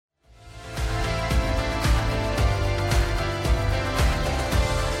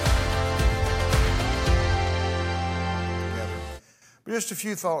Just a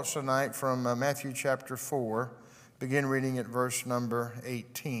few thoughts tonight from Matthew chapter 4. Begin reading at verse number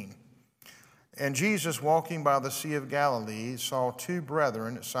 18. And Jesus, walking by the Sea of Galilee, saw two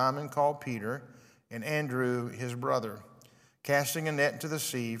brethren, Simon called Peter, and Andrew his brother, casting a net into the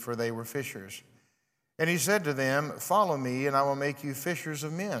sea, for they were fishers. And he said to them, Follow me, and I will make you fishers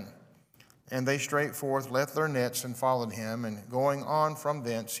of men. And they straightforth left their nets and followed him. And going on from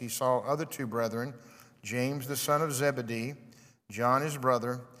thence, he saw other two brethren, James the son of Zebedee, John his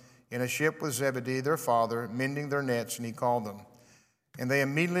brother, in a ship with Zebedee their father, mending their nets, and he called them. And they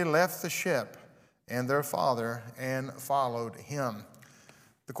immediately left the ship and their father and followed him.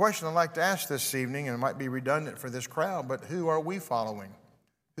 The question I'd like to ask this evening, and it might be redundant for this crowd, but who are we following?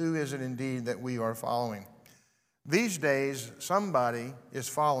 Who is it indeed that we are following? These days, somebody is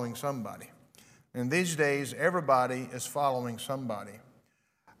following somebody. And these days, everybody is following somebody.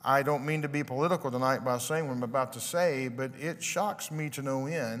 I don't mean to be political tonight by saying what I'm about to say, but it shocks me to no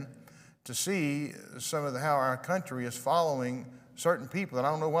end to see some of how our country is following certain people that I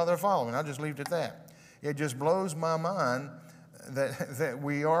don't know why they're following. I'll just leave it at that. It just blows my mind that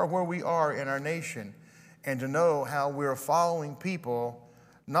we are where we are in our nation, and to know how we're following people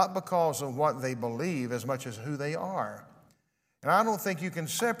not because of what they believe as much as who they are. And I don't think you can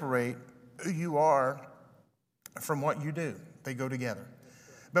separate who you are from what you do. They go together.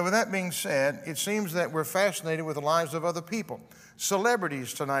 But with that being said, it seems that we're fascinated with the lives of other people.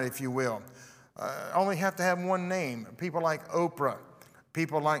 Celebrities tonight, if you will, only have to have one name. People like Oprah,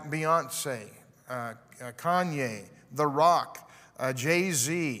 people like Beyonce, Kanye, The Rock,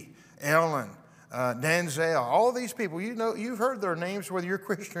 Jay-Z, Ellen, Denzel, all these people, you've heard their names whether you're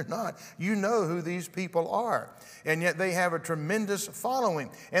Christian or not. You know who these people are. And yet they have a tremendous following.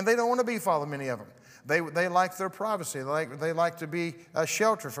 And they don't want to be followed, many of them. They like their privacy. They like to be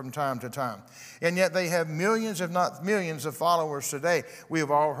sheltered from time to time. And yet they have millions, if not millions, of followers today. We have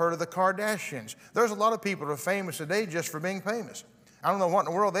all heard of the Kardashians. There's a lot of people that are famous today just for being famous. I don't know what in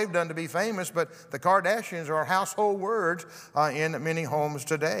the world they've done to be famous, but the Kardashians are household words in many homes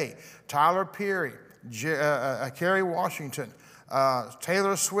today. Tyler Perry, Kerry Washington,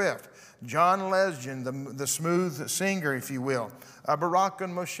 Taylor Swift, John Legend, the smooth singer, if you will, Barack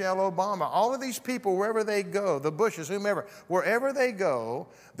and Michelle Obama. All of these people, wherever they go, the Bushes, whomever, wherever they go,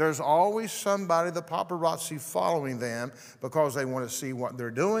 there's always somebody, the paparazzi, following them because they want to see what they're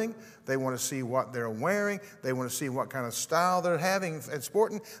doing. They want to see what they're wearing. They want to see what kind of style they're having and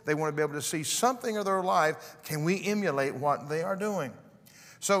sporting. They want to be able to see something of their life. Can we emulate what they are doing?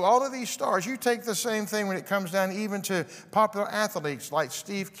 So all of these stars, you take the same thing when it comes down even to popular athletes like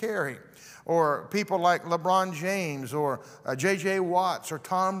Steve Carey, or people like LeBron James, or J.J. Watts, or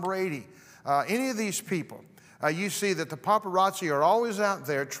Tom Brady. Any of these people, you see that the paparazzi are always out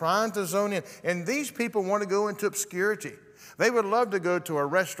there trying to zone in. And these people want to go into obscurity. They would love to go to a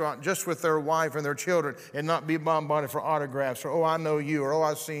restaurant just with their wife and their children and not be bombarded for autographs, or, oh, I know you, or, oh,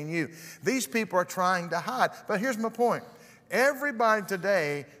 I've seen you. These people are trying to hide. But here's my point. Everybody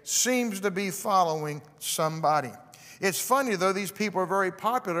today seems to be following somebody. It's funny, though, these people are very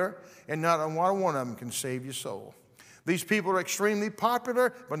popular, and not one of them can save your soul. These people are extremely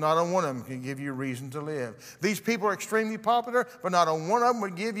popular, but not on one of them can give you a reason to live. These people are extremely popular, but not on one of them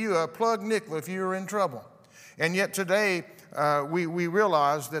would give you a plug nickel if you were in trouble. And yet today, we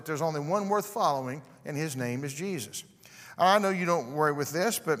realize that there's only one worth following, and his name is Jesus. I know you don't worry with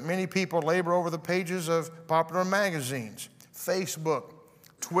this, but many people labor over the pages of popular magazines, Facebook,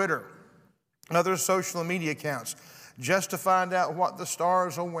 Twitter, other social media accounts, just to find out what the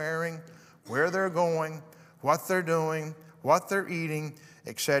stars are wearing, where they're going, what they're doing, what they're eating,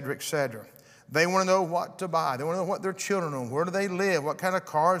 etc., etc. They want to know what to buy. They want to know what their children own, where do they live, what kind of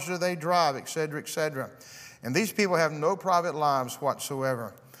cars do they drive, etc., etc. And these people have no private lives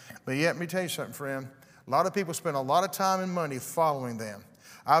whatsoever. But yet, let me tell you something, friend. A lot of people spend a lot of time and money following them.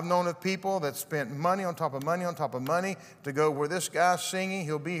 I've known of people that spent money on top of money on top of money to go where this guy's singing.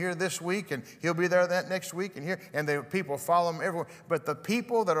 He'll be here this week, and he'll be there that next week, and here. And people follow him everywhere. But the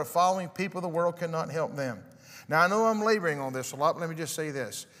people that are following people, the world cannot help them. Now, I know I'm laboring on this a lot, but let me just say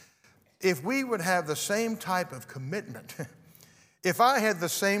this. If we would have the same type of commitment, if I had the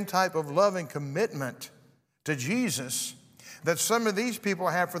same type of love and commitment to Jesus that some of these people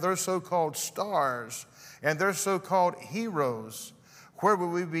have for their so-called stars and their so-called heroes, where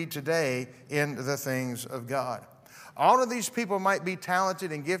would we be today in the things of God? All of these people might be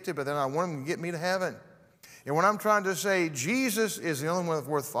talented and gifted, but then I want them to get me to heaven. And when I'm trying to say Jesus is the only one that's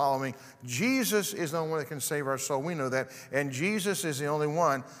worth following, Jesus is the only one that can save our soul, we know that, and Jesus is the only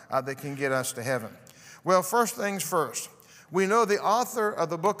one that can get us to heaven. Well, first things first, we know the author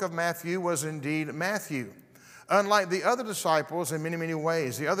of the book of Matthew was indeed Matthew. Unlike the other disciples in many, many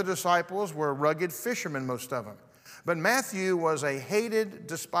ways. The other disciples were rugged fishermen, most of them. But Matthew was a hated,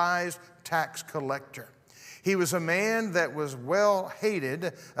 despised tax collector. He was a man that was well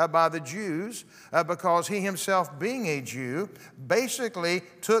hated by the Jews because he himself, being a Jew, basically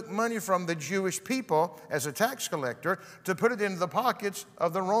took money from the Jewish people as a tax collector to put it into the pockets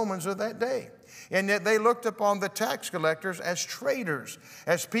of the Romans of that day. And yet they looked upon the tax collectors as traitors,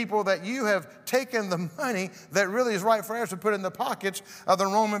 as people that you have taken the money that really is right for us to put in the pockets of the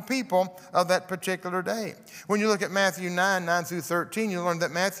Roman people of that particular day. When you look at Matthew 9 through 13, you learn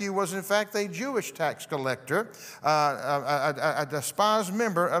that Matthew was in fact a Jewish tax collector, a despised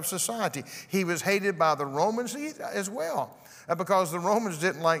member of society. He was hated by the Romans as well, because the Romans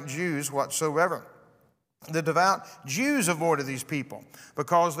didn't like Jews whatsoever. The devout Jews avoided these people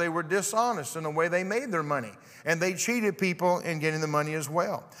because they were dishonest in the way they made their money, and they cheated people in getting the money as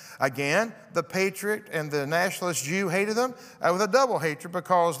well. Again, the patriot and the nationalist Jew hated them with a double hatred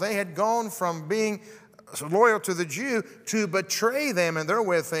because they had gone from being loyal to the Jew to betray them in their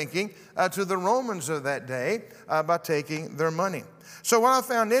way of thinking to the Romans of that day by taking their money. So what I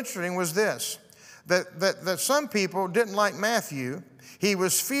found interesting was this, that some people didn't like Matthew. He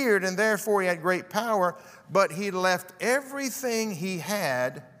was feared, and therefore he had great power, but he left everything he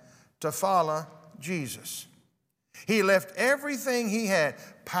had to follow Jesus. He left everything he had,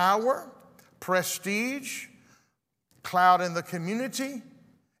 power, prestige, clout in the community,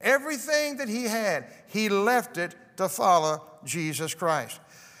 everything that he had, he left it to follow Jesus Christ.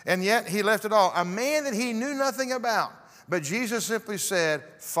 And yet he left it all. A man that he knew nothing about, but Jesus simply said,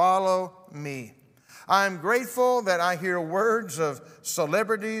 "Follow me." I'm grateful that I hear words of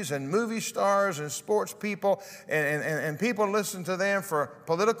celebrities and movie stars and sports people, and people listen to them for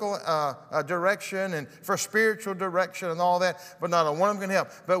political direction and for spiritual direction and all that, but not a one of them can help.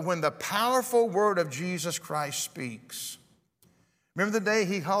 But when the powerful word of Jesus Christ speaks, remember the day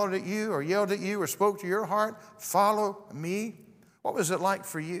he hollered at you or yelled at you or spoke to your heart, "Follow me"? What was it like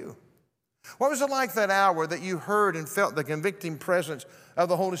for you? What was it like that hour that you heard and felt the convicting presence of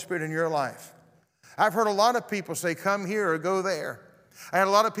the Holy Spirit in your life? I've heard a lot of people say, "Come here or go there." I had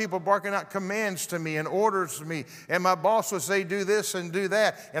a lot of people barking out commands to me and orders to me, and my boss would say, "Do this and do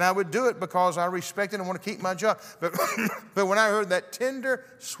that," and I would do it because I respected and want to keep my job. But, but when I heard that tender,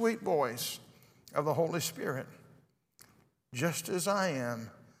 sweet voice of the Holy Spirit, "Just as I am,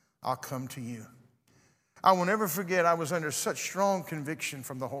 I'll come to you," I will never forget, I was under such strong conviction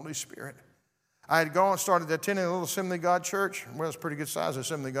from the Holy Spirit. I had started attending a little Assembly of God church. Well, it's a pretty good size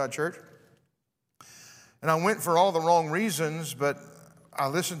Assembly of God church. And I went for all the wrong reasons, but I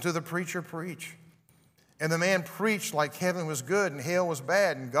listened to the preacher preach. And the man preached like heaven was good and hell was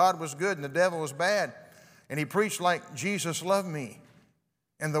bad and God was good and the devil was bad. And he preached like Jesus loved me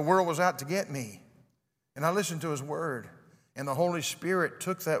and the world was out to get me. And I listened to his word, and the Holy Spirit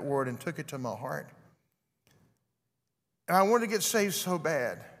took that word and took it to my heart. And I wanted to get saved so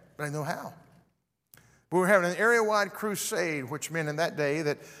bad, but I didn't know how. We were having an area-wide crusade, which meant in that day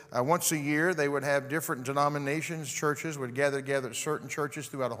that once a year they would have different denominations, churches would gather together at certain churches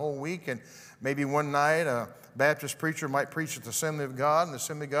throughout a whole week, and maybe one night a Baptist preacher might preach at the Assembly of God, and the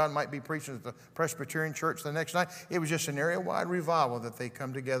Assembly of God might be preaching at the Presbyterian church the next night. It was just an area-wide revival that they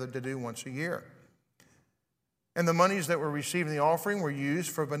come together to do once a year. And the monies that were received in the offering were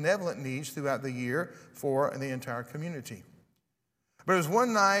used for benevolent needs throughout the year for the entire community. But it was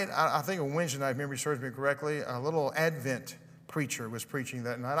one night, I think a Wednesday night, if memory serves me correctly, a little Advent preacher was preaching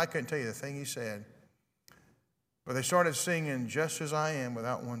that night. I couldn't tell you the thing he said. But they started singing, "Just as I am,"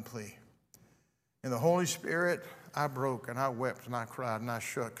 without one plea. In the Holy Spirit, I broke and I wept and I cried and I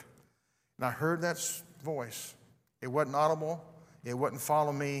shook. And I heard that voice. It wasn't audible. It wasn't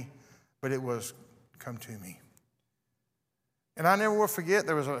 "follow me," but it was "come to me." And I never will forget,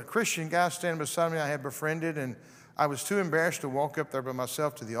 there was a Christian guy standing beside me I had befriended, and I was too embarrassed to walk up there by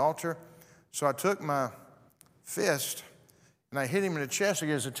myself to the altar. So I took my fist and I hit him in the chest to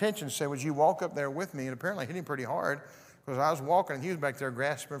get his attention and said, "Would you walk up there with me?" And apparently I hit him pretty hard because I was walking and he was back there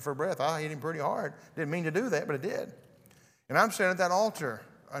grasping for breath. I hit him pretty hard. Didn't mean to do that, but I did. And I'm standing at that altar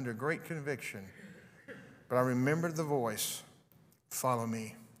under great conviction. But I remembered the voice, "Follow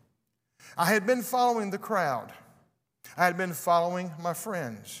me." I had been following the crowd. I had been following my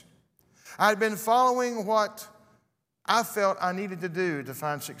friends. I had been following what I felt I needed to do to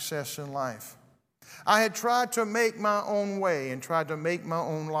find success in life. I had tried to make my own way and tried to make my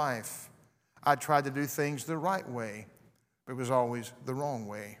own life. I tried to do things the right way, but it was always the wrong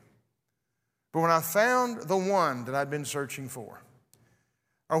way. But when I found the one that I'd been searching for,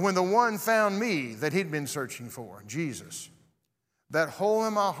 or when the one found me that he'd been searching for, Jesus, that hole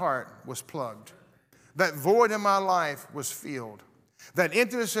in my heart was plugged. That void in my life was filled. That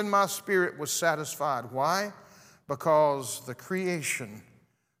emptiness in my spirit was satisfied. Why? Because the creation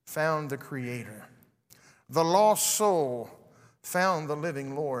found the Creator. The lost soul found the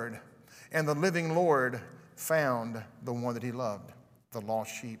living Lord. And the living Lord found the one that he loved, the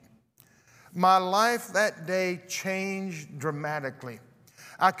lost sheep. My life that day changed dramatically.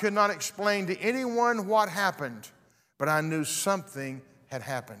 I could not explain to anyone what happened, but I knew something had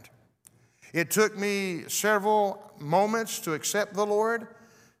happened. It took me several moments to accept the Lord.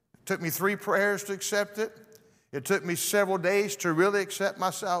 It took me 3 prayers to accept it. It took me several days to really accept my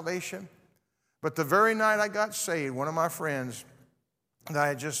salvation. But the very night I got saved, one of my friends that I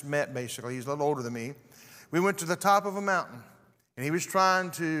had just met, basically, he's a little older than me, we went to the top of a mountain, and he was trying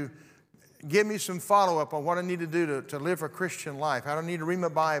to give me some follow-up on what I need to do to live a Christian life, how I need to read my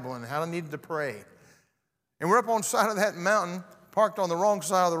Bible, and how I need to pray. And we're up on the side of that mountain, parked on the wrong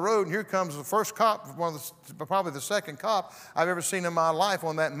side of the road, and here comes the first cop, probably the second cop I've ever seen in my life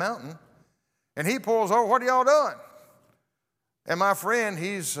on that mountain. And he pulls over, "What are y'all doing?" And my friend,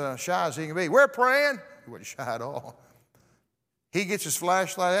 he's shy as he can be. "We're praying." He wasn't shy at all. He gets his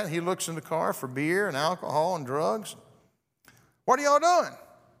flashlight out, and he looks in the car for beer and alcohol and drugs. "What are y'all doing?"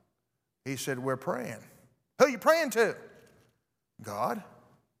 He said, "We're praying." "Who are you praying to?" "God."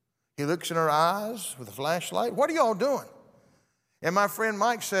 He looks in her eyes with a flashlight. "What are y'all doing?" And my friend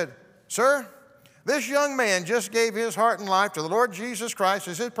Mike said, "Sir, this young man just gave his heart and life to the Lord Jesus Christ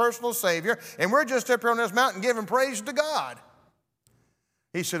as his personal Savior, and we're just up here on this mountain giving praise to God."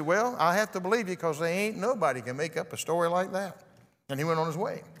 He said, "Well, I have to believe you because they ain't nobody can make up a story like that." And he went on his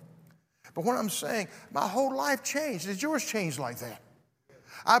way. But what I'm saying, my whole life changed. Did yours change like that?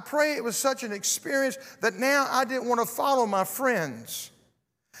 I pray it was such an experience that now I didn't want to follow my friends.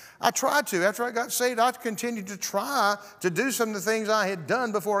 I tried to. After I got saved, I continued to try to do some of the things I had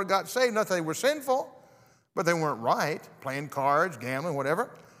done before I got saved. Not that they were sinful, but they weren't right. Playing cards, gambling, whatever.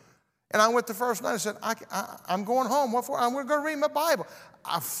 And I went the first night and said, I'm going home. What for? I'm going to read my Bible.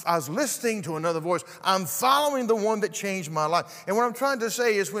 I was listening to another voice. I'm following the one that changed my life. And what I'm trying to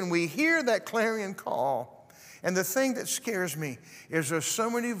say is when we hear that clarion call, and the thing that scares me is there's so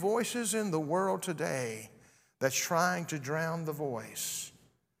many voices in the world today that's trying to drown the voice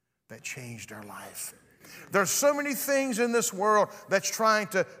that changed our life. There's so many things in this world that's trying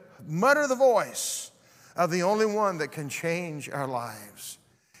to mutter the voice of the only one that can change our lives.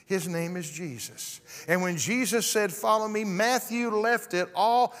 His name is Jesus. And when Jesus said, "Follow me," Matthew left it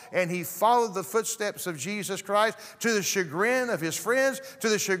all and he followed the footsteps of Jesus Christ to the chagrin of his friends, to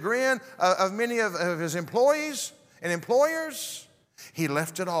the chagrin of many of his employees and employers. He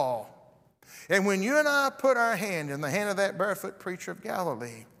left it all. And when you and I put our hand in the hand of that barefoot preacher of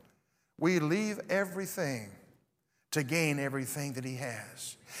Galilee, we leave everything to gain everything that he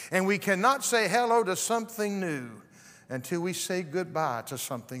has. And we cannot say hello to something new until we say goodbye to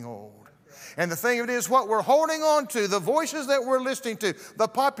something old. And the thing of it is, what we're holding on to, the voices that we're listening to, the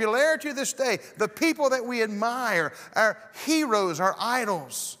popularity of this day, the people that we admire, our heroes, our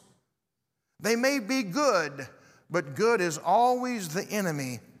idols, they may be good, but good is always the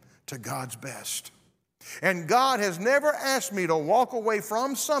enemy to God's best. And God has never asked me to walk away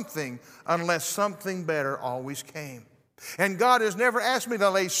from something unless something better always came. And God has never asked me to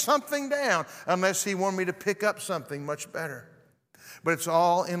lay something down unless he wanted me to pick up something much better. But it's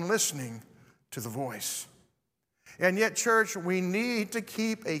all in listening to the voice. And yet, church, we need to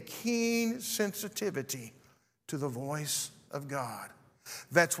keep a keen sensitivity to the voice of God.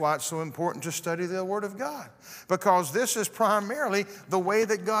 That's why it's so important to study the Word of God. Because this is primarily the way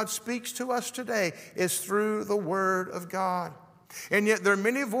that God speaks to us today is through the Word of God. And yet there are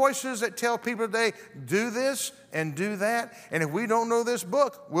many voices that tell people today, do this and do that. And if we don't know this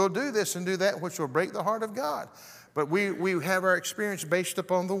book, we'll do this and do that, which will break the heart of God. But we have our experience based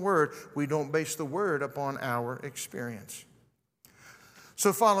upon the Word. We don't base the Word upon our experience.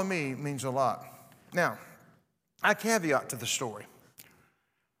 So follow me means a lot. Now, I caveat to the story.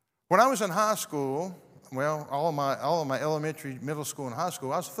 When I was in high school, well, all of my elementary, middle school, and high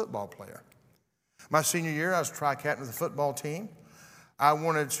school, I was a football player. My senior year, I was tri-captain of the football team. I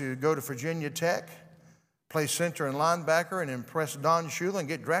wanted to go to Virginia Tech, play center and linebacker, and impress Don Shula and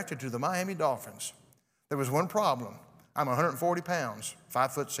get drafted to the Miami Dolphins. There was one problem. I'm 140 pounds,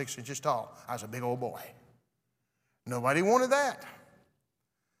 5 foot 6 inches tall. I was a big old boy. Nobody wanted that.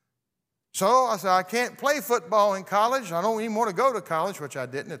 So I said, I can't play football in college. I don't even want to go to college, which I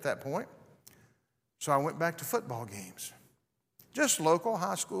didn't at that point. So I went back to football games, just local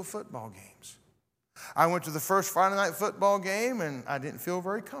high school football games. I went to the first Friday night football game, and I didn't feel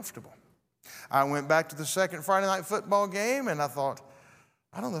very comfortable. I went back to the second Friday night football game, and I thought,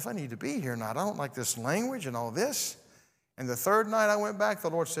 I don't know if I need to be here or not. I don't like this language and all this. And the third night I went back, the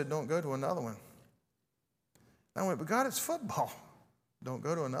Lord said, don't go to another one. I went, but God, it's football. Don't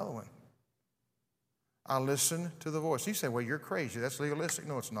go to another one. I listened to the voice. You say, well, you're crazy. That's legalistic.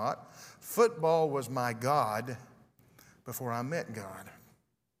 No, it's not. Football was my God before I met God.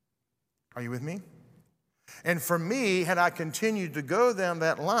 Are you with me? And for me, had I continued to go down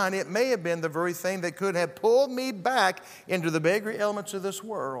that line, it may have been the very thing that could have pulled me back into the beggarly elements of this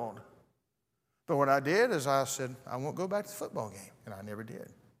world. But what I did is I said, I won't go back to the football game. And I never did.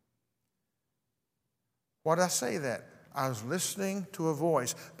 Why did I say that? I was listening to a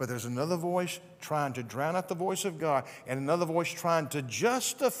voice, but there's another voice trying to drown out the voice of God, and another voice trying to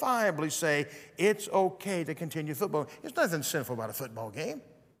justifiably say it's okay to continue football. There's nothing sinful about a football game.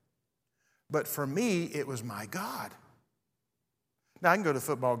 But for me, it was my God. Now, I can go to a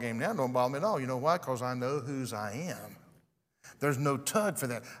football game now. It don't bother me at all. You know why? Because I know whose I am. There's no tug for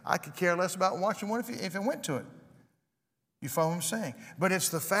that. I could care less about watching one if it went to it. You follow what I'm saying? But it's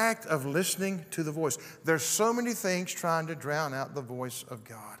the fact of listening to the voice. There's so many things trying to drown out the voice of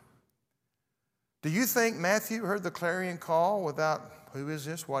God. Do you think Matthew heard the clarion call without, who is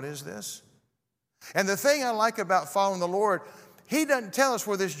this? What is this? And the thing I like about following the Lord, he doesn't tell us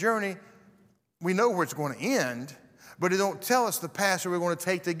where this journey, we know where it's going to end, but he don't tell us the path that we're going to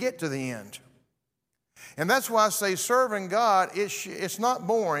take to get to the end. And that's why I say serving God, it's not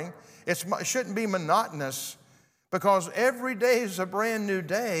boring. It shouldn't be monotonous. Because every day is a brand new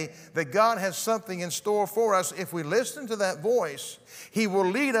day that God has something in store for us. If we listen to that voice, he will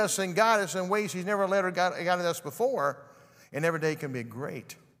lead us and guide us in ways he's never led or guided us before. And every day can be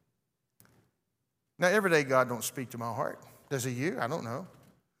great. Now, every day God don't speak to my heart. Does he you? I don't know.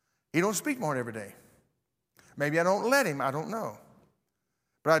 He don't speak to my heart every day. Maybe I don't let him. I don't know.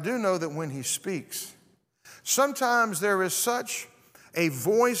 But I do know that when he speaks, sometimes there is such a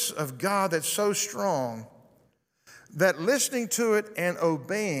voice of God that's so strong that listening to it and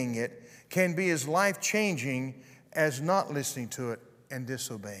obeying it can be as life-changing as not listening to it and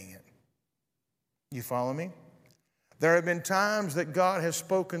disobeying it. You follow me? There have been times that God has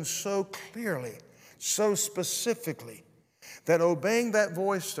spoken so clearly, so specifically, that obeying that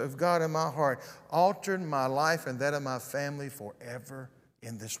voice of God in my heart altered my life and that of my family forever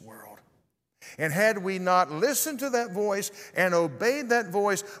in this world. And had we not listened to that voice and obeyed that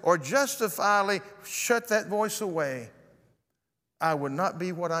voice or justifiably shut that voice away, I would not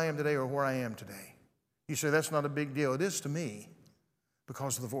be what I am today or where I am today. You say, that's not a big deal. It is to me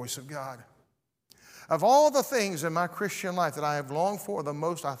because of the voice of God. Of all the things in my Christian life that I have longed for the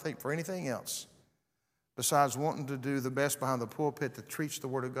most, I think, for anything else, besides wanting to do the best behind the pulpit to preach the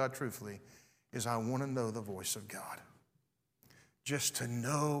Word of God truthfully, is I want to know the voice of God. Just to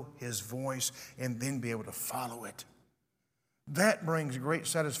know his voice and then be able to follow it. That brings great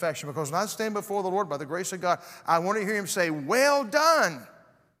satisfaction because when I stand before the Lord by the grace of God, I want to hear him say, well done.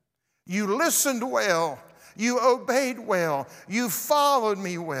 You listened well. You obeyed well. You followed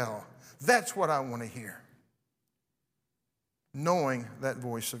me well. That's what I want to hear. Knowing that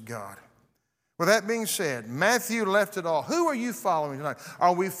voice of God. With that being said, Matthew left it all. Who are you following tonight?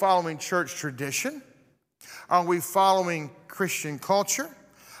 Are we following church tradition? Are we following Christian culture?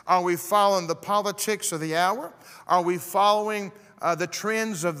 Are we following the politics of the hour? Are we following the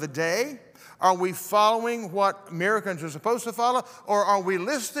trends of the day? Are we following what Americans are supposed to follow? Or are we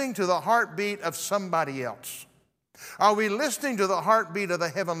listening to the heartbeat of somebody else? Are we listening to the heartbeat of the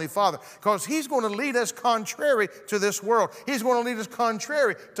Heavenly Father? Because he's going to lead us contrary to this world. He's going to lead us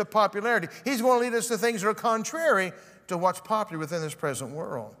contrary to popularity. He's going to lead us to things that are contrary to what's popular within this present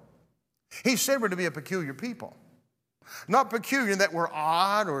world. He said we're to be a peculiar people. Not peculiar in that we're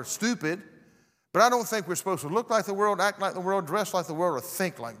odd or stupid, but I don't think we're supposed to look like the world, act like the world, dress like the world, or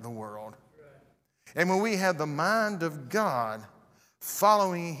think like the world. And when we have the mind of God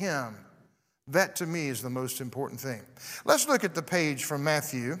following him, that to me is the most important thing. Let's look at the page from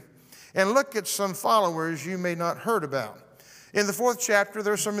Matthew and look at some followers you may not heard about. In the 4th chapter,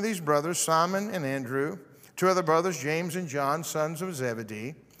 there are some of these brothers, Simon and Andrew, 2 other brothers, James and John, sons of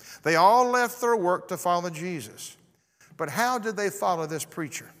Zebedee. They all left their work to follow Jesus. But how did they follow this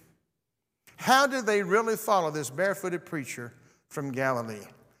preacher? How did they really follow this barefooted preacher from Galilee?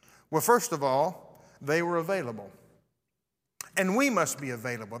 Well, first of all, they were available. And we must be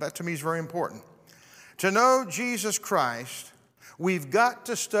available. That to me is very important. To know Jesus Christ, we've got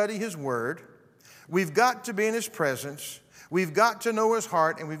to study his word. We've got to be in his presence. We've got to know his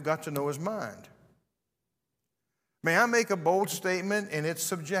heart, and we've got to know his mind. May I make a bold statement, and it's a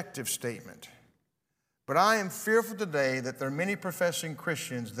subjective statement. But I am fearful today that there are many professing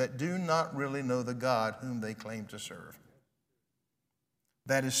Christians that do not really know the God whom they claim to serve.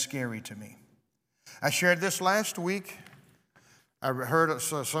 That is scary to me. I shared this last week. I heard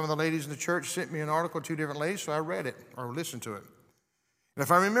some of the ladies in the church sent me an article, 2 different ladies, so I read it or listened to it. And if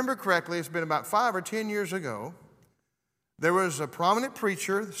I remember correctly, it's been about 5 or 10 years ago, there was a prominent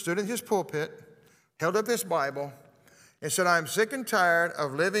preacher that stood in his pulpit, held up this Bible, and said, "I'm sick and tired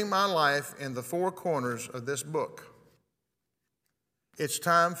of living my life in the 4 corners of this book. It's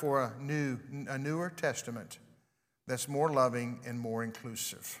time for a newer testament that's more loving and more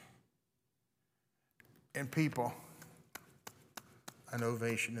inclusive." And people, an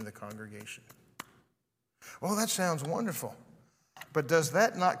ovation in the congregation. Well, that sounds wonderful. But does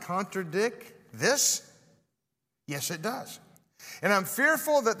that not contradict this? Yes, it does. And I'm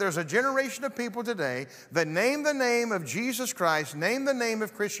fearful that there's a generation of people today that name the name of Jesus Christ, name the name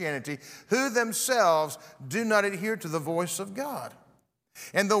of Christianity, who themselves do not adhere to the voice of God.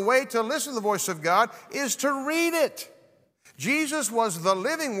 And the way to listen to the voice of God is to read it. Jesus was the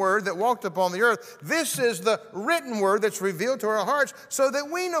living word that walked upon the earth. This is the written word that's revealed to our hearts so that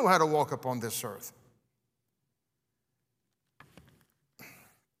we know how to walk upon this earth.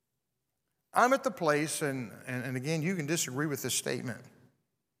 I'm at the place, and again, you can disagree with this statement,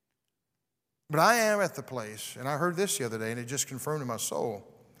 but I am at the place, and I heard this the other day, and it just confirmed in my soul.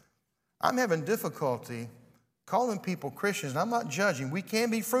 I'm having difficulty calling people Christians, and I'm not judging. We can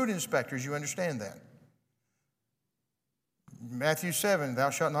be fruit inspectors, you understand that. Matthew 7, "Thou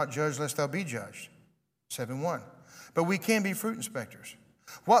shalt not judge lest thou be judged." 7:1. But we can be fruit inspectors.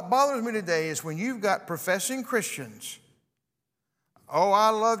 What bothers me today is when you've got professing Christians, "Oh, I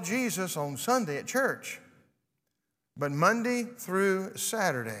love Jesus" on Sunday at church, but Monday through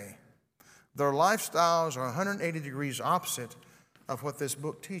Saturday, their lifestyles are 180 degrees opposite of what this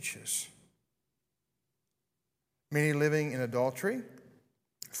book teaches. Many living in adultery,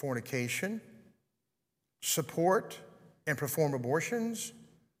 fornication, support and perform abortions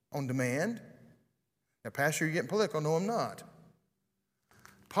on demand. Now, Pastor, you're getting political. No, I'm not.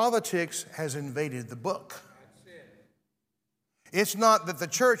 Politics has invaded the book. It's not that the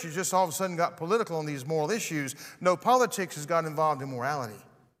church has just all of a sudden got political on these moral issues. No, politics has got involved in morality.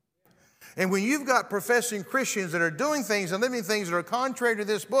 And when you've got professing Christians that are doing things and living things that are contrary to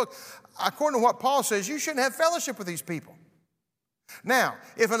this book, according to what Paul says, you shouldn't have fellowship with these people. Now,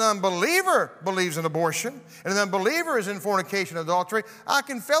 if an unbeliever believes in abortion and an unbeliever is in fornication and adultery, I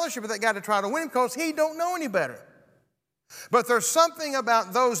can fellowship with that guy to try to win him because he don't know any better. But there's something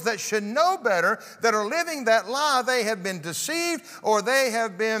about those that should know better that are living that lie. They have been deceived, or they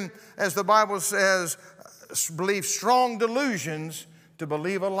have been, as the Bible says, believe strong delusions to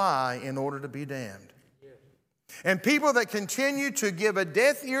believe a lie in order to be damned. And people that continue to give a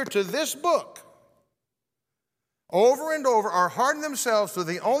deaf ear to this book over and over are hardening themselves to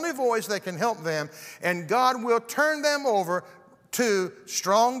the only voice that can help them, and God will turn them over to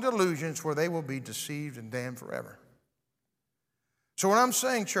strong delusions where they will be deceived and damned forever. So what I'm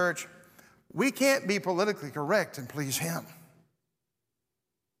saying, church, we can't be politically correct and please Him.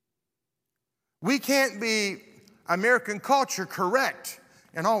 We can't be American culture correct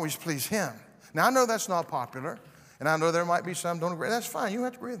and always please Him. Now, I know that's not popular, and I know there might be some don't agree. That's fine. You don't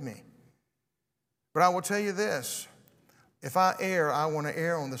have to agree with me. But I will tell you this. If I err, I want to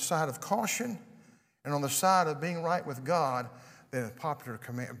err on the side of caution and on the side of being right with God than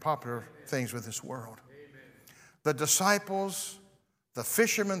popular things with this world. Amen. The disciples, the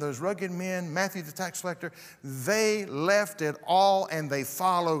fishermen, those rugged men, Matthew the tax collector, they left it all and they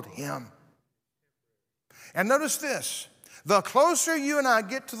followed Him. And notice this. The closer you and I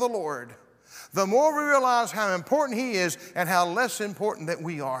get to the Lord, the more we realize how important He is and how less important that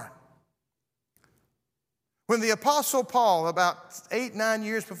we are. When the Apostle Paul, about 8-9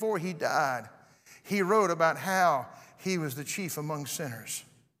 years before he died, he wrote about how he was the chief among sinners.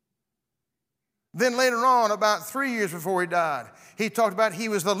 Then later on, about 3 years before he died, he talked about he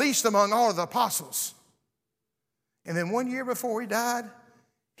was the least among all of the apostles. And then 1 year before he died,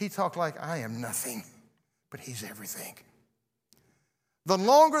 he talked like, I am nothing, but He's everything. The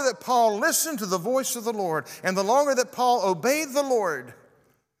longer that Paul listened to the voice of the Lord and the longer that Paul obeyed the Lord,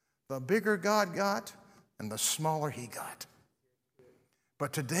 the bigger God got and the smaller he got.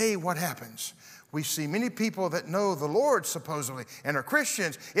 But today, what happens? We see many people that know the Lord supposedly and are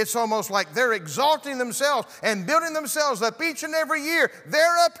Christians. It's almost like they're exalting themselves and building themselves up each and every year.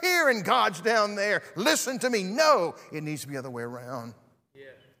 They're up here and God's down there. Listen to me. No, it needs to be the other way around. Yeah.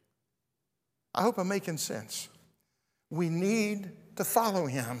 I hope I'm making sense. We need to follow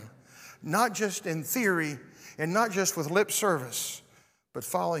Him, not just in theory and not just with lip service, but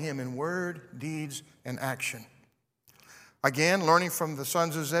follow Him in word, deeds, and action. Again, learning from the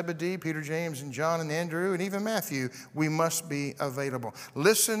sons of Zebedee, Peter, James, and John, and Andrew, and even Matthew, we must be available.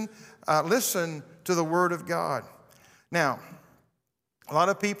 Listen to the Word of God. Now, a lot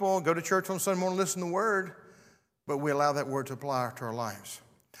of people go to church on Sunday morning, listen to the Word, but we allow that Word to apply to our lives.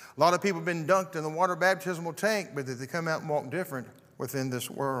 A lot of people have been dunked in the water baptismal tank, but they come out and walk different within this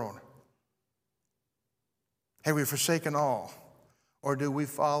world. Have we forsaken all? Or do we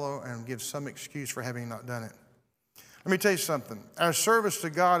follow and give some excuse for having not done it? Let me tell you something. Our service to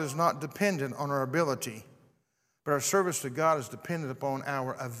God is not dependent on our ability, but our service to God is dependent upon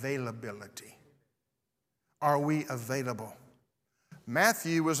our availability. Are we available?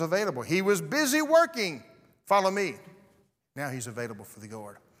 Matthew was available. He was busy working. Follow me. Now he's available for the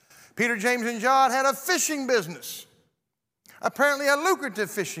Lord. Peter, James, and John had a fishing business. Apparently a lucrative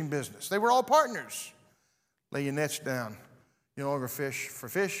fishing business. They were all partners. Lay your nets down. You no longer fish for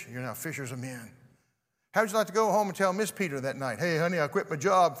fish. You're now fishers of men. How would you like to go home and tell Miss Peter that night, hey, honey, I quit my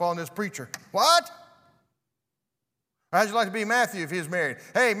job following this preacher? What? How'd you like to be Matthew if he was married?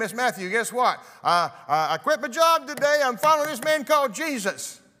 Hey, Miss Matthew, guess what? I quit my job today. I'm following this man called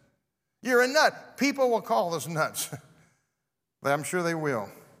Jesus. You're a nut. People will call us nuts. But I'm sure they will.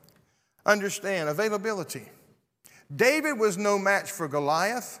 Understand, availability. David was no match for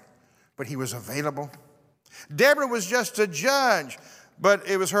Goliath, but he was available. Deborah was just a judge, but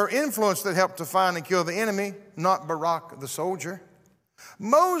it was her influence that helped to find and kill the enemy, not Barak the soldier.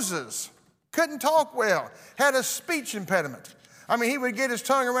 Moses couldn't talk well, had a speech impediment. I mean, he would get his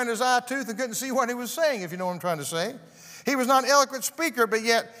tongue around his eye tooth and couldn't see what he was saying, if you know what I'm trying to say. He was not an eloquent speaker, but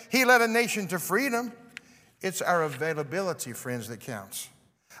yet he led a nation to freedom. It's our availability, friends, that counts.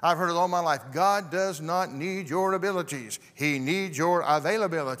 I've heard it all my life. God does not need your abilities. He needs your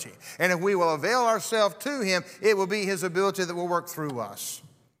availability. And if we will avail ourselves to Him, it will be His ability that will work through us.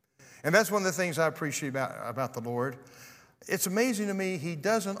 And that's one of the things I appreciate about the Lord. It's amazing to me, He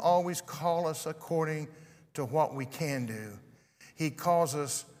doesn't always call us according to what we can do. He calls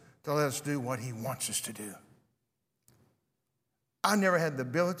us to let us do what He wants us to do. I never had the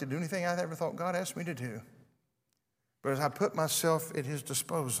ability to do anything I ever thought God asked me to do. But as I put myself at His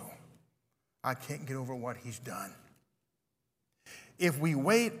disposal, I can't get over what He's done. If we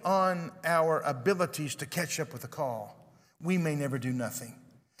wait on our abilities to catch up with the call, we may never do nothing.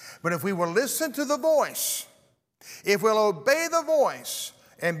 But if we will listen to the voice, if we'll obey the voice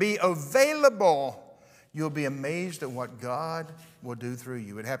and be available, you'll be amazed at what God will do through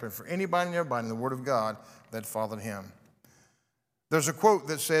you. It happened for anybody and everybody in the Word of God that followed Him. There's a quote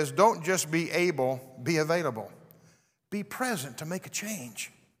that says, don't just be able, be available. Be present to make a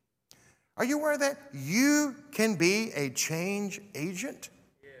change. Are you aware of that? You can be a change agent.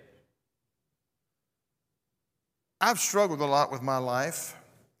 Yeah. I've struggled a lot with my life,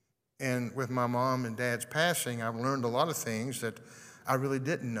 and with my mom and dad's passing, I've learned a lot of things that I really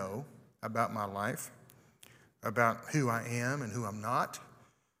didn't know about my life, about who I am and who I'm not.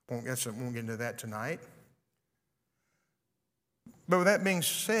 Won't get into that tonight. But with that being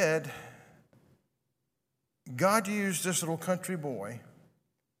said, God used this little country boy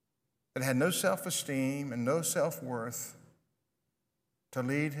that had no self-esteem and no self-worth to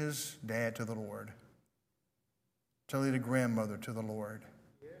lead his dad to the Lord, to lead a grandmother to the Lord,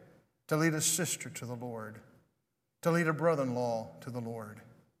 to lead a sister to the Lord, to lead a brother-in-law to the Lord.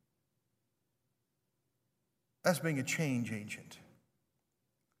 That's being a change agent.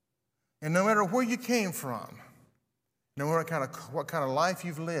 And no matter where you came from, no matter what kind of life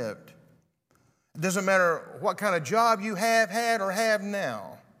you've lived, it doesn't matter what kind of job you have had or have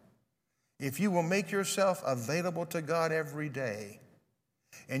now. If you will make yourself available to God every day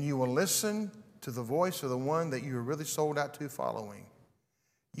and you will listen to the voice of the one that you are really sold out to following,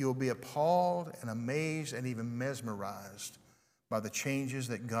 you will be appalled and amazed and even mesmerized by the changes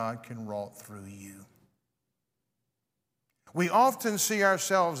that God can wrought through you. We often see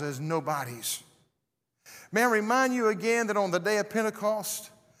ourselves as nobodies. May I remind you again that on the day of Pentecost,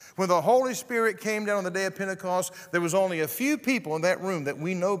 when the Holy Spirit came down on the day of Pentecost, there was only a few people in that room that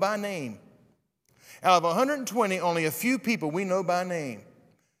we know by name. Out of 120, only a few people we know by name.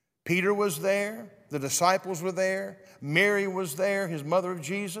 Peter was there. The disciples were there. Mary was there, his mother of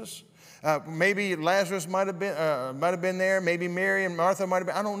Jesus. Maybe Lazarus might have been there. Maybe Mary and Martha might have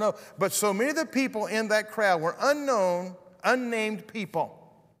been. I don't know. But so many of the people in that crowd were unknown, unnamed people.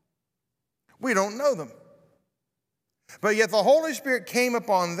 We don't know them. But yet the Holy Spirit came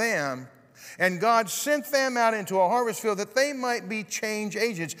upon them, and God sent them out into a harvest field that they might be change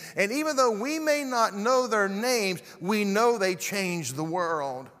agents. And even though we may not know their names, we know they changed the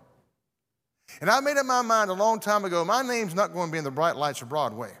world. And I made up my mind a long time ago, my name's not going to be in the bright lights of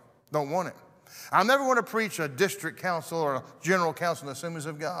Broadway. Don't want it. I'm never going to preach a district council or a general council in the Assemblies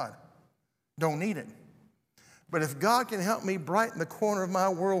of God. Don't need it. But if God can help me brighten the corner of my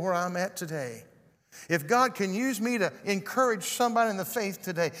world where I'm at today, if God can use me to encourage somebody in the faith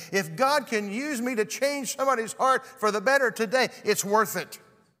today, if God can use me to change somebody's heart for the better today, it's worth it.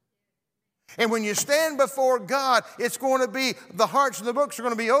 And when you stand before God, it's going to be, the hearts and the books are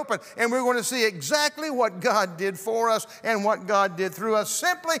going to be open, and we're going to see exactly what God did for us and what God did through us,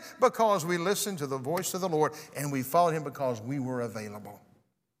 simply because we listened to the voice of the Lord and we followed Him because we were available.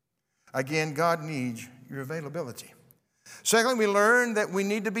 Again, God needs your availability. Secondly, we learn that we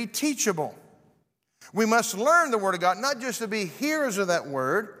need to be teachable. We must learn the Word of God, not just to be hearers of that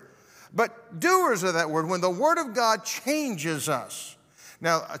Word, but doers of that Word. When the Word of God changes us.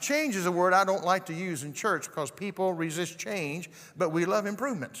 Now, a change is a word I don't like to use in church because people resist change, but we love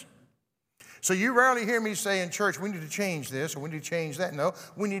improvements. So you rarely hear me say in church, we need to change this or we need to change that. No,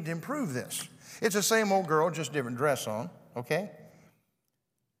 we need to improve this. It's the same old girl, just different dress on, okay?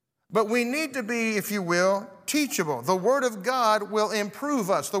 But we need to be, if you will, teachable. The Word of God will improve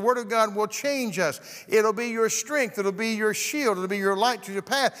us. The Word of God will change us. It'll be your strength. It'll be your shield. It'll be your light to your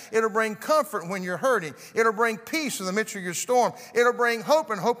path. It'll bring comfort when you're hurting. It'll bring peace in the midst of your storm. It'll bring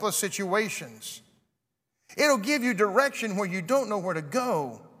hope in hopeless situations. It'll give you direction where you don't know where to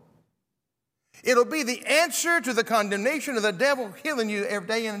go. It'll be the answer to the condemnation of the devil killing you every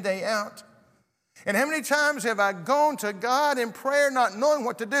day in and day out. And how many times have I gone to God in prayer not knowing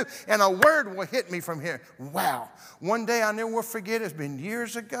what to do, and a word will hit me from here. Wow. One day I never will forget, it's been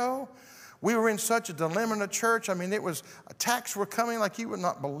years ago. We were in such a dilemma in the church. I mean, attacks were coming like you would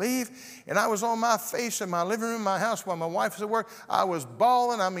not believe. And I was on my face in my living room in my house while my wife was at work. I was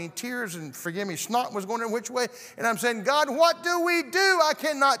bawling. I mean, tears and, forgive me, snot was going in which way. And I'm saying, God, what do we do? I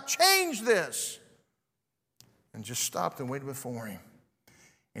cannot change this. And just stopped and waited before Him.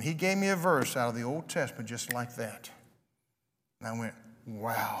 And He gave me a verse out of the Old Testament just like that. And I went,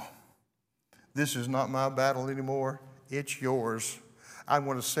 wow, this is not my battle anymore. It's yours. I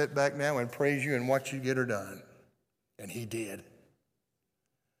want to sit back now and praise you and watch you get her done. And He did.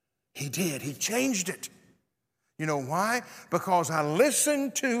 He did. He changed it. You know why? Because I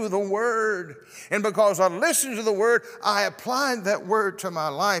listened to the Word. And because I listened to the Word, I applied that Word to my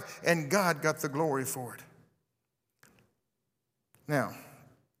life, and God got the glory for it. Now,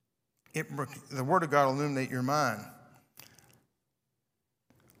 the Word of God will illuminate your mind.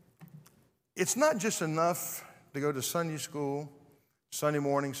 It's not just enough to go to Sunday school, Sunday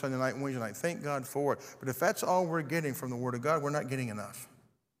morning, Sunday night, Wednesday night. Thank God for it. But if that's all we're getting from the Word of God, we're not getting enough.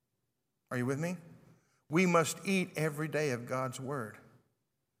 Are you with me? We must eat every day of God's Word.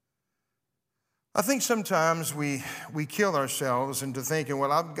 I think sometimes we kill ourselves into thinking,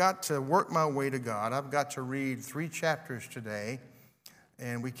 well, I've got to work my way to God. I've got to read 3 chapters today.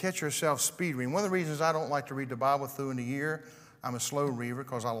 And we catch ourselves speed reading. One of the reasons I don't like to read the Bible through in a year, I'm a slow reader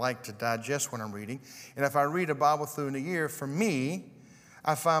because I like to digest what I'm reading. And if I read a Bible through in a year, for me,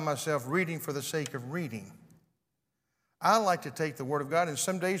 I find myself reading for the sake of reading. I like to take the Word of God, and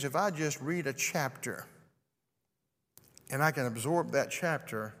some days if I just read a chapter and I can absorb that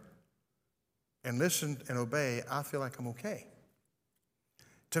chapter and listen and obey, I feel like I'm okay.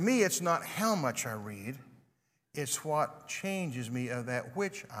 To me, it's not how much I read. It's what changes me of that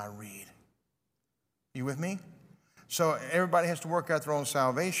which I read. You with me? So everybody has to work out their own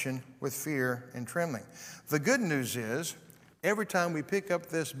salvation with fear and trembling. The good news is, every time we pick up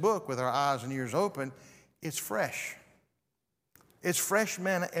this book with our eyes and ears open, it's fresh. It's fresh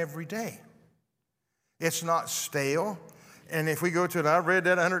manna every day. It's not stale. And if we go to it, I've read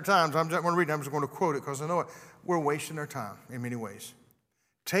that 100 times. I'm just going to read it. I'm just going to quote it because I know it. We're wasting our time in many ways.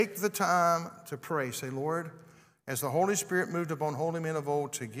 Take the time to pray. Say, Lord, as the Holy Spirit moved upon holy men of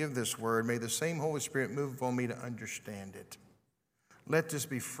old to give this word, may the same Holy Spirit move upon me to understand it. Let this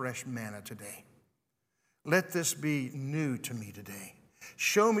be fresh manna today. Let this be new to me today.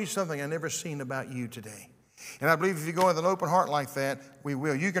 Show me something I've never seen about you today. And I believe if you go with an open heart like that, we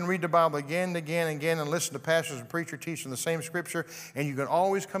will. You can read the Bible again and again and again and listen to pastors and preachers teaching the same scripture, and you can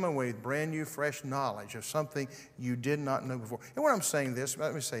always come away with brand new, fresh knowledge of something you did not know before. And when I'm saying this,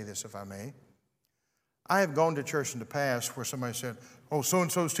 let me say this if I may. I have gone to church in the past where somebody said, oh,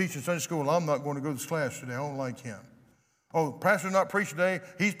 so-and-so's teaching Sunday school, I'm not going to go to this class today. I don't like him. Oh, pastor's not preaching today.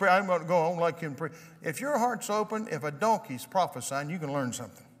 I'm going to go. I don't like him to preach. If your heart's open, if a donkey's prophesying, you can learn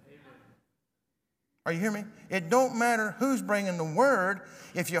something. Are you hearing me? It don't matter who's bringing the word.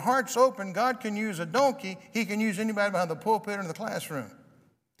 If your heart's open, God can use a donkey. He can use anybody behind the pulpit or in the classroom.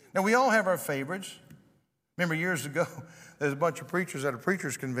 Now, we all have our favorites. Remember years ago, there's a bunch of preachers at a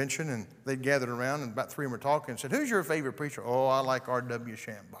preacher's convention, and they'd gathered around, and about 3 of them were talking and said, who's your favorite preacher? Oh, I like R.W.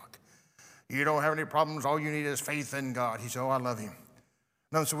 Shambach. You don't have any problems. All you need is faith in God. He said, oh, I love him.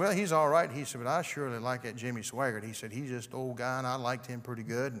 No, I said, well, he's all right. He said, but I surely like that Jimmy Swaggart. He said, he's just an old guy, and I liked him pretty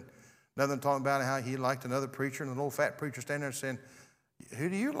good. And nothing talking about how he liked another preacher, and an old fat preacher standing there saying, who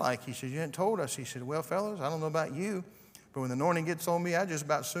do you like? He said, you hadn't told us. He said, well, fellas, I don't know about you, but when the anointing gets on me, I just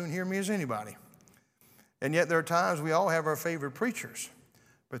about soon hear me as anybody. And yet there are times we all have our favorite preachers.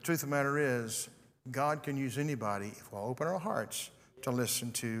 But the truth of the matter is, God can use anybody if we'll open our hearts to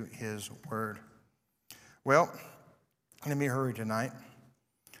listen to his word. Well, let me hurry tonight.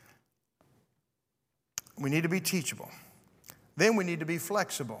 We need to be teachable. Then we need to be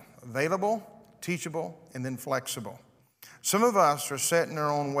flexible. Available, teachable, and then flexible. Some of us are set in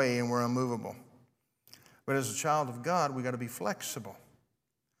our own way and we're unmovable. But as a child of God, we got to be flexible.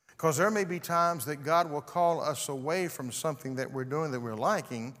 Because there may be times that God will call us away from something that we're doing that we're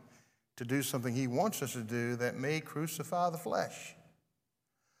liking to do something he wants us to do that may crucify the flesh.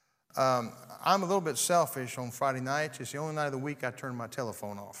 I'm a little bit selfish on Friday nights. It's the only night of the week I turn my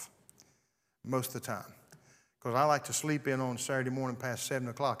telephone off most of the time. Because I like to sleep in on Saturday morning past 7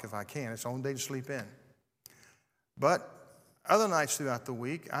 o'clock if I can. It's the only day to sleep in. But other nights throughout the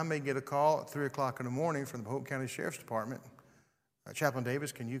week, I may get a call at 3 o'clock in the morning from the Polk County Sheriff's Department. Chaplain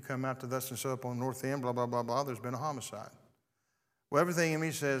Davis, can you come out to thus and so up on North End, blah, blah, blah, blah. There's been a homicide. Well, everything in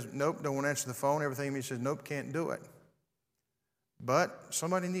me says, nope, don't want to answer the phone. Everything in me says, nope, can't do it. But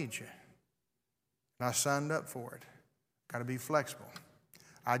somebody needs you. And I signed up for it. Got to be flexible.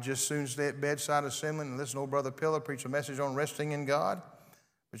 I just soon stay at bedside assembly and listen to old Brother Pillar preach a message on resting in God.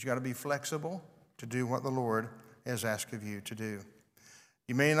 But you got to be flexible to do what the Lord has asked of you to do.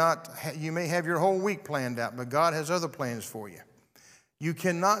 You may have your whole week planned out, but God has other plans for you. You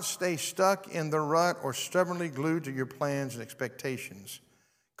cannot stay stuck in the rut or stubbornly glued to your plans and expectations.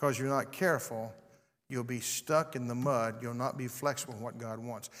 Because you're not careful, you'll be stuck in the mud. You'll not be flexible in what God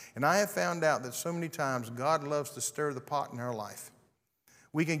wants. And I have found out that so many times God loves to stir the pot in our life.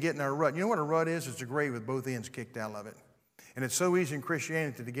 We can get in our rut. You know what a rut is? It's a grave with both ends kicked out of it. And it's so easy in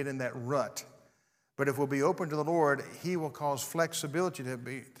Christianity to get in that rut. But if we'll be open to the Lord, he will cause flexibility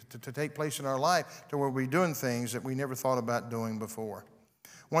to take place in our life to where we're doing things that we never thought about doing before.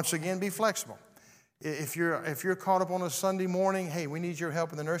 Once again, be flexible. If you're caught up on a Sunday morning, hey, we need your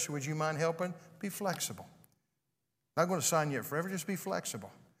help in the nursery. Would you mind helping? Be flexible. Not going to sign you up forever. Just be flexible.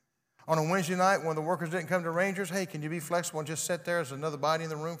 On a Wednesday night when the workers didn't come to Rangers, hey, can you be flexible and just sit there as another body in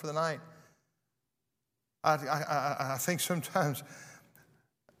the room for the night? I think sometimes...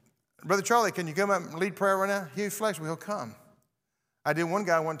 Brother Charlie, can you come up and lead prayer right now? He's flexible. He'll come. I did one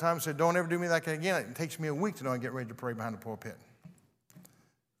guy one time said, don't ever do me like that again. It takes me a week to know I get ready to pray behind the pulpit.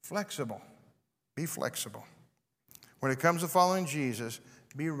 Flexible. Be flexible. When it comes to following Jesus,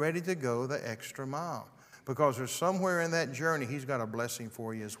 be ready to go the extra mile. Because there's somewhere in that journey, he's got a blessing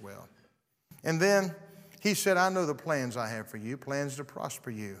for you as well. And then he said, I know the plans I have for you, plans to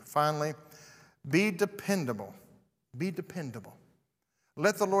prosper you. Finally, be dependable. Be dependable.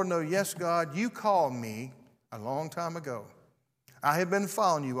 Let the Lord know, yes, God, you called me a long time ago. I have been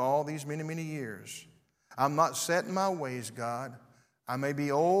following you all these many, many years. I'm not set in my ways, God. I may be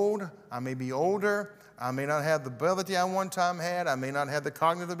old. I may be older. I may not have the ability I one time had. I may not have the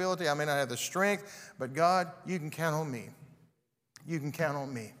cognitive ability. I may not have the strength. But God, you can count on me. You can count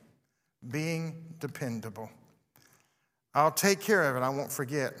on me. Being dependable. I'll take care of it. I won't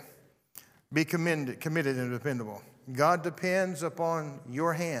forget. Be committed and dependable. God depends upon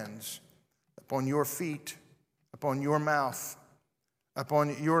your hands, upon your feet, upon your mouth,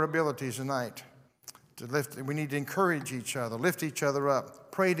 upon your abilities tonight. We need to encourage each other, lift each other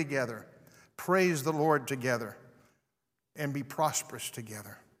up, pray together, praise the Lord together, and be prosperous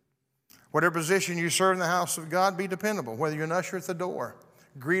together. Whatever position you serve in the house of God, be dependable. Whether you're an usher at the door,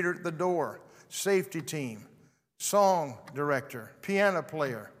 greeter at the door, safety team, song director, piano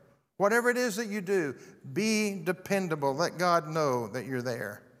player, whatever it is that you do, be dependable. Let God know that you're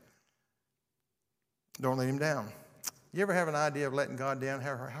there. Don't let him down. You ever have an idea of letting God down?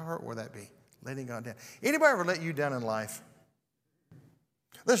 How hurt would that be? Letting God down. Anybody ever let you down in life?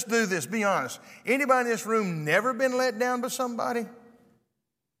 Let's do this. Be honest. Anybody in this room never been let down by somebody?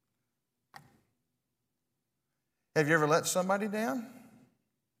 Have you ever let somebody down?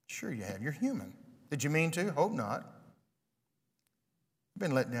 Sure you have. You're human. Did you mean to? Hope not. You've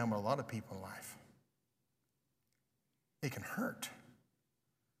been let down by a lot of people in life. It can hurt.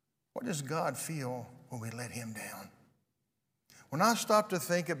 What does God feel when we let him down? When I stop to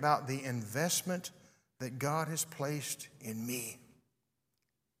think about the investment that God has placed in me,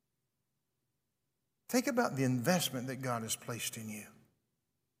 think about the investment that God has placed in you.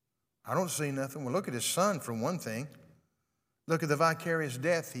 I don't see nothing. Well, look at his son for one thing. Look at the vicarious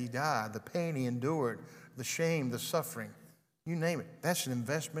death he died, the pain he endured, the shame, the suffering. You name it. That's an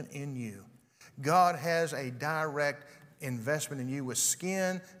investment in you. God has a direct investment in you with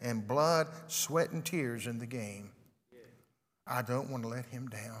skin and blood, sweat and tears in the game. I don't want to let him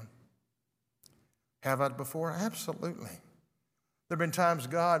down. Have I before? Absolutely. There have been times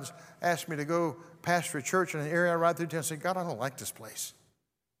God's asked me to go pastor a church in an area right through town and say, God, I don't like this place.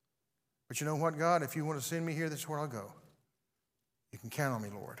 But you know what, God? If you want to send me here, this is where I'll go. You can count on me,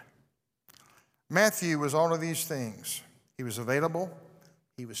 Lord. Matthew was all of these things. He was available,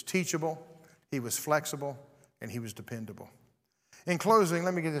 he was teachable, he was flexible, and he was dependable. In closing,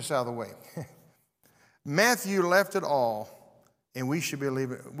 let me get this out of the way. Matthew left it all, and we should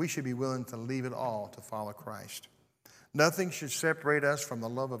be willing to leave it all to follow Christ. Nothing should separate us from the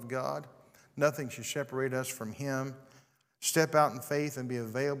love of God. Nothing should separate us from him. Step out in faith and be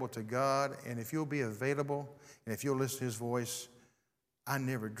available to God. And if you'll be available and if you'll listen to his voice, I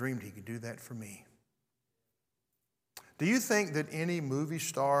never dreamed he could do that for me. Do you think that any movie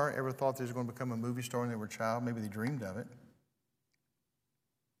star ever thought they was going to become a movie star when they were a child? Maybe they dreamed of it.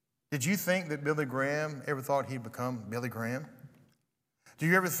 Did you think that Billy Graham ever thought he'd become Billy Graham? Do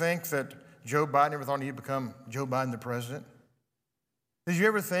you ever think that Joe Biden ever thought he'd become Joe Biden the president? Did you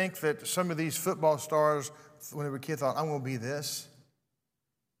ever think that some of these football stars, when they were kids, thought, I'm going to be this?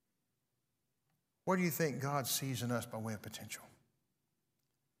 What do you think God sees in us by way of potential?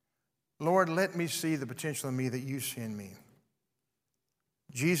 Lord, let me see the potential in me that you see in me.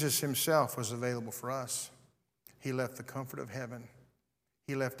 Jesus himself was available for us. He left the comfort of heaven.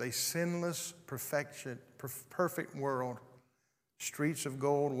 He left a sinless, perfect world, streets of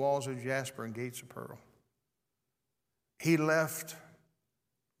gold, walls of jasper, and gates of pearl. He left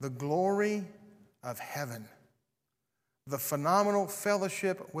the glory of heaven, the phenomenal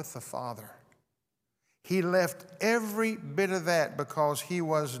fellowship with the Father. He left every bit of that because he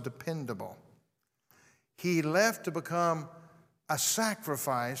was dependable. He left to become a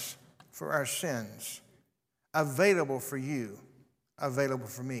sacrifice for our sins, available for you, available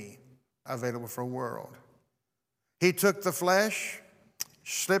for me, available for the world. He took the flesh,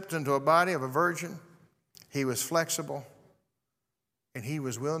 slipped into a body of a virgin. He was flexible, and he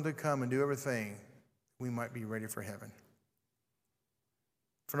was willing to come and do everything we might be ready for heaven.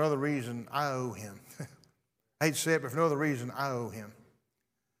 For no other reason, I owe him. I hate to say it, but for no other reason, I owe him.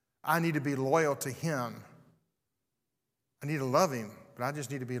 I need to be loyal to him. I need to love him, but I just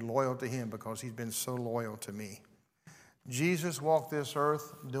need to be loyal to him because he's been so loyal to me. Jesus walked this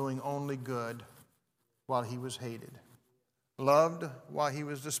earth doing only good while he was hated, loved while he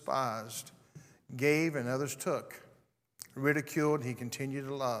was despised, gave and others took, ridiculed, he continued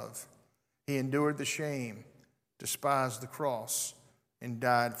to love. He endured the shame, despised the cross, and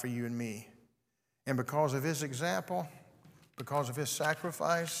died for you and me. And because of his example, because of his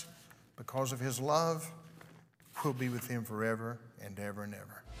sacrifice, because of his love, we'll be with him forever and ever and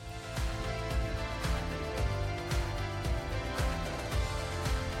ever.